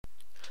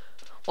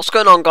What's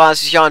going on,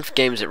 guys? It's Ieuan for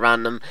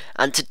GamersAtRandom,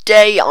 and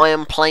today I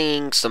am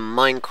playing some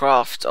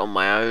Minecraft on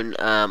my own.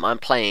 I'm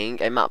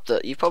playing a map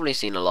that you've probably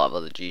seen a lot of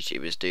other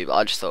YouTubers do, but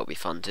I just thought it'd be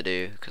fun to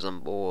do because I'm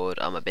bored.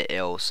 I'm a bit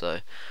ill,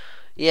 so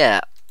yeah.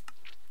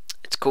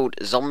 It's called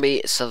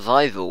Zombie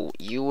Survival.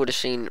 You would have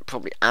seen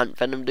probably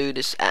Ant-Venom do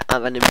this.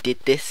 Ant-Venom did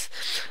this.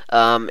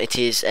 It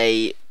is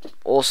a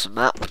awesome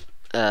map.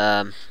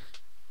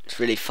 It's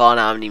really fun.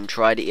 I haven't even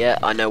tried it yet.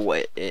 I know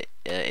what it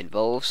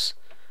involves.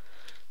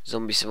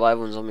 Zombie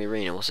survival and zombie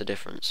arena, what's the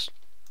difference?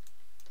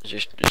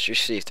 Let's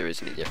just see if there is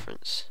any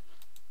difference.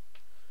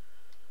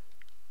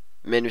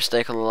 Made a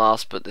mistake on the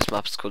last, but this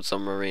map is called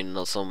zombie arena,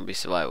 not zombie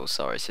survival.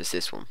 Sorry, it says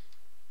this one.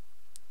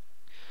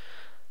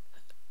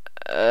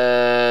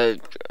 10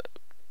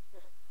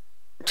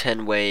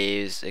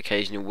 waves,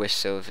 occasional wish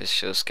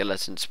silverfish or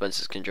skeleton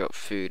dispensers can drop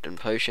food and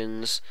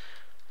potions.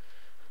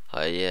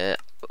 Yeah.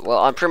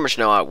 Well, I pretty much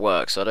know how it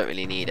works, so I don't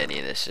really need any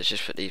of this. Let's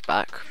just put these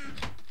back.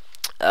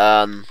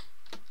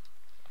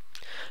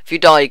 If you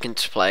die, you can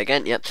just play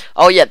again. Yep.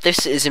 Oh, yeah.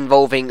 This is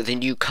involving the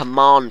new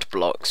command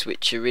blocks,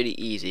 which are really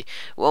easy.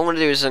 What I'm going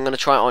to do is I'm going to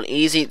try it on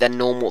easy, then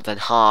normal, then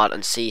hard,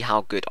 and see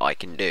how good I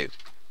can do.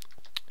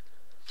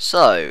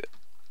 So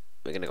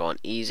we're going to go on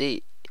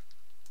easy.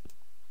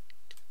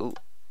 Ooh,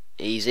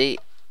 easy.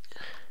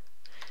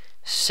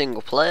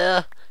 Single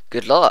player.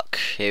 Good luck.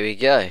 Here we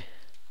go.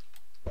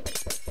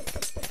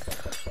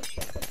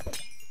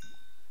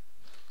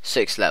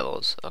 6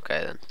 levels.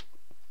 Okay then.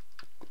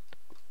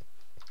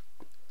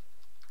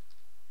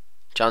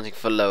 Chanting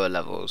for lower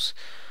levels,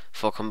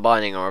 for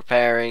combining or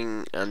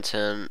repairing, and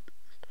turn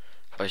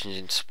potions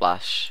into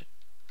splash.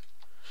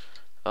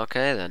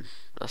 Okay then,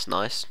 that's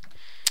nice.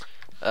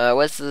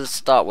 Where's the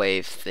start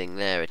wave thing?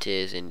 There it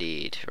is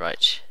indeed.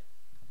 Right.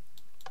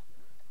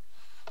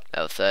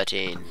 Level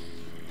 13.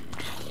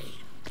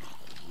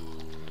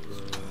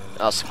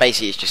 Oh, so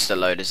basically it's just a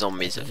load of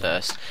zombies at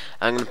first.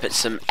 I'm gonna put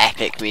some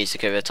epic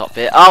music over the top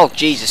here. Oh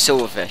Jesus,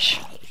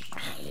 silverfish!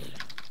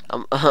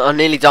 I'm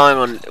nearly dying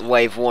on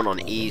wave 1 on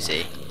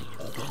easy.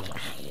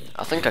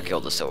 I think I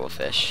killed the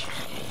silverfish.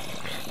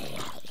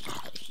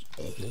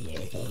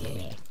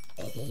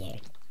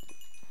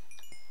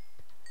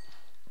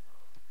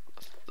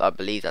 I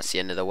believe that's the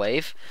end of the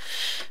wave.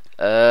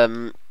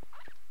 I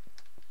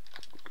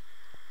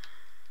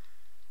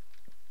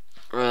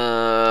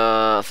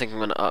think I'm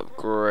going to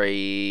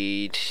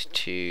upgrade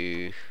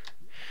to...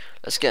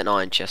 Let's get an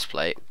iron chest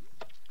plate.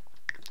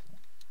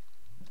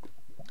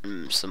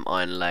 Some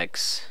iron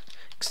legs,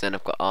 because then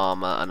I've got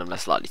armor and I'm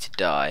less likely to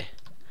die.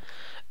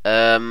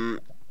 I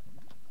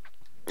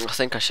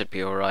think I should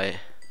be alright.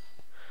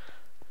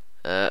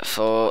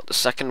 For the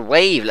second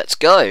wave, let's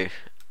go. In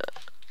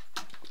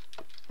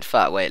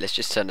fact, wait, let's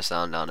just turn the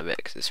sound down a bit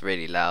because it's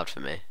really loud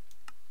for me.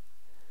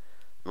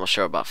 I'm not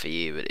sure about for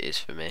you, but it is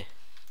for me.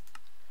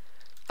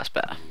 That's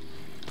better.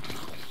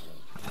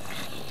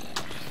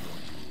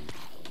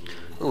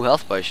 Ooh,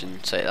 health potion,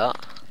 take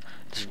that.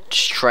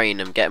 Just train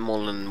them, get them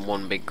all in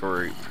one big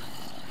group.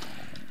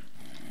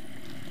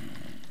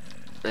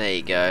 There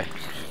you go.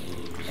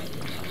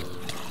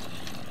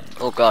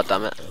 Oh god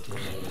damn it.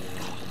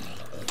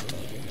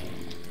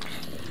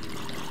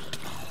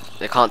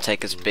 They can't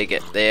take as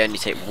big, they only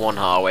take 1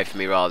 heart away from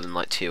me rather than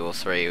like 2 or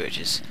 3, which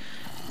is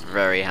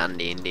very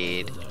handy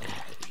indeed.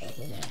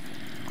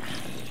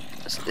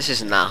 This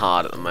isn't that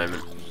hard at the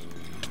moment.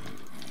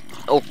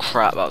 Oh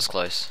crap, that was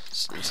close.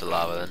 It's into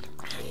lava then.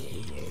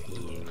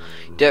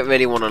 You don't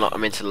really want to knock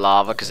them into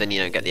lava because then you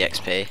don't get the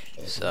XP.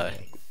 So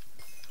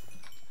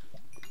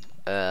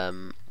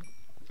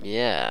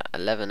yeah,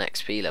 11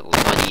 XP levels.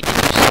 I need a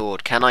new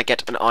sword. Can I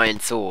get an iron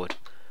sword?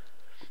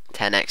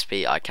 10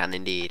 XP, I can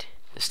indeed.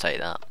 Let's take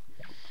that.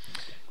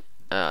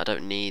 I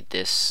don't need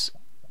this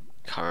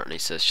currently,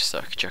 so it's just so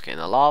I can chuck it in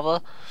the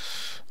lava.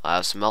 I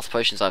have some health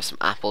potions, I have some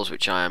apples,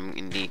 which I am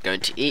indeed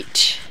going to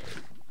eat.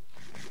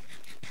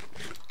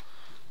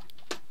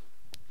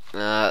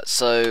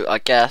 So I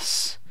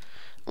guess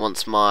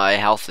once my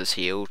health is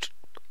healed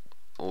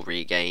or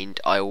regained,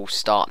 I will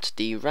start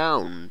the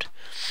round.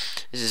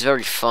 This is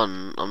very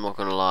fun, I'm not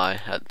gonna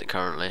lie,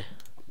 currently.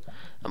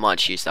 I might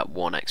choose that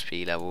 1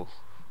 XP level.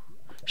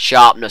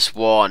 Sharpness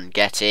 1,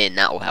 get in,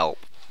 that'll help.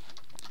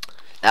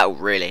 That'll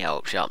really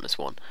help, sharpness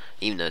 1.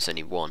 Even though it's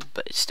only 1,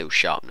 but it's still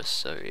sharpness,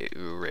 so it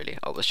will really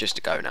help. Let's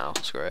just go now,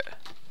 screw it.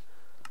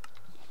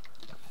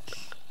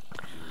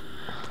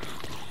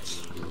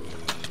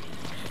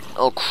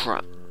 Oh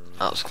crap,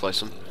 that was a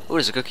close one. Oh,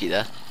 there's a cookie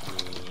there.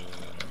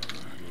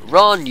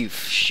 Run, you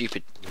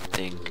stupid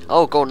thing.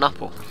 Oh, golden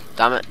apple.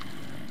 Damn it.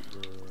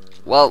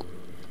 Well,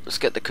 let's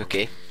get the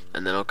cookie,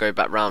 and then I'll go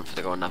back round for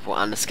the golden apple.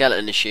 And the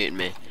skeleton is shooting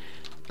me,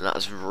 and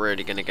that's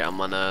really going to get on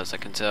my nerves, I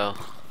can tell.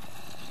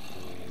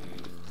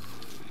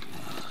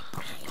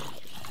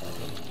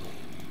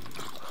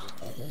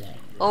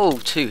 Oh,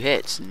 2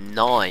 hits.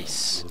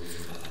 Nice.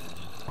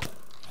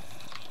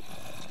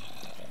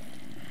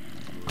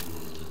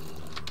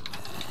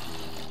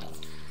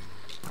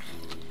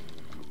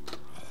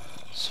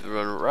 So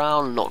run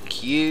around,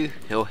 knock you,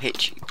 he'll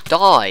hit you.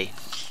 Die!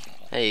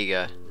 There you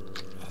go.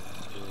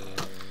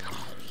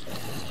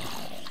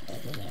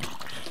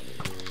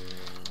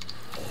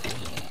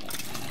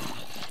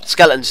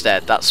 Skeleton's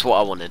dead. That's what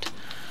I wanted.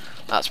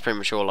 That's pretty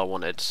much all I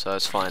wanted, so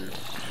it's fine.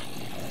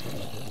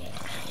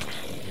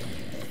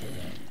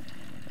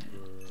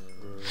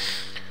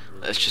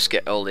 Let's just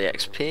get all the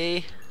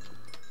XP.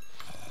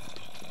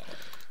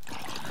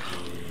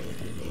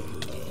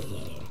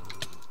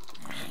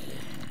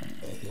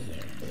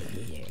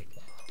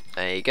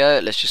 There you go.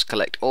 Let's just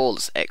collect all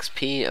this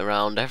XP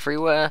around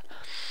everywhere.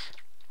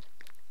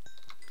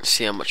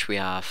 See how much we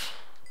have.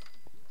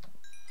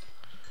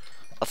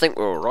 I think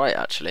we're alright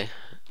actually.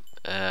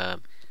 Let's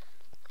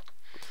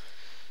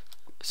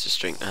just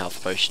drink the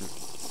health potion.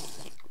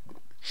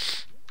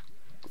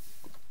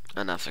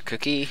 And have a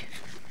cookie.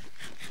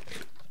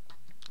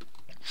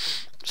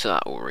 So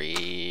that will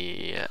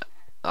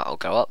that'll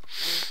go up.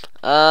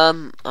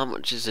 How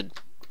much is a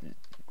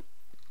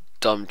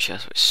dumb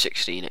chest with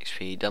 16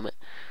 XP, damn it.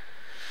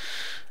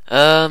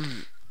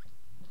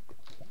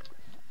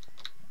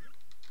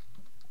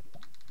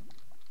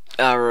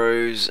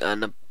 Arrows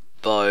and a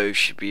bow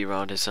should be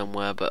around here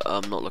somewhere, but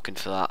I'm not looking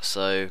for that,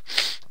 so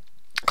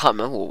I can't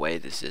remember what way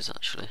this is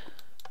actually.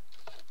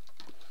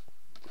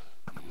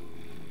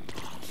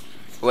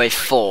 Wave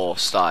 4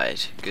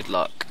 started. Good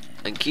luck.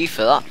 Thank you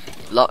for that.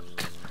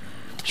 Luck.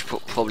 Which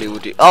probably will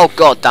do. Oh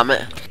god damn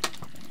it.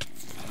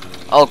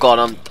 Oh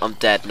god, I'm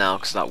dead now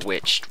because that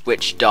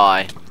witch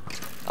die.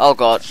 Oh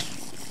god.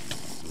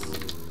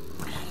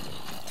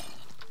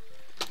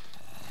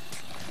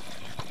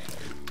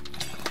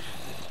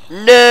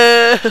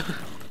 No.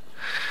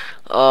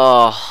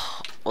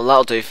 Oh, well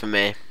that'll do for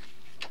me,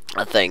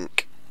 I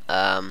think.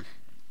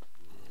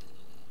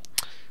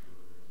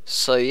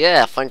 So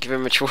yeah, thank you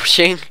very much for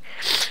watching.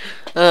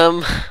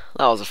 That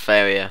was a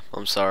failure.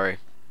 I'm sorry.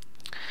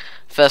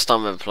 First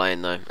time ever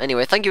playing though.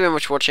 Anyway, thank you very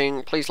much for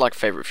watching. Please like,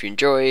 favourite if you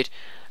enjoyed,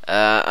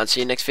 and see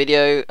you next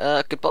video.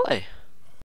 Goodbye.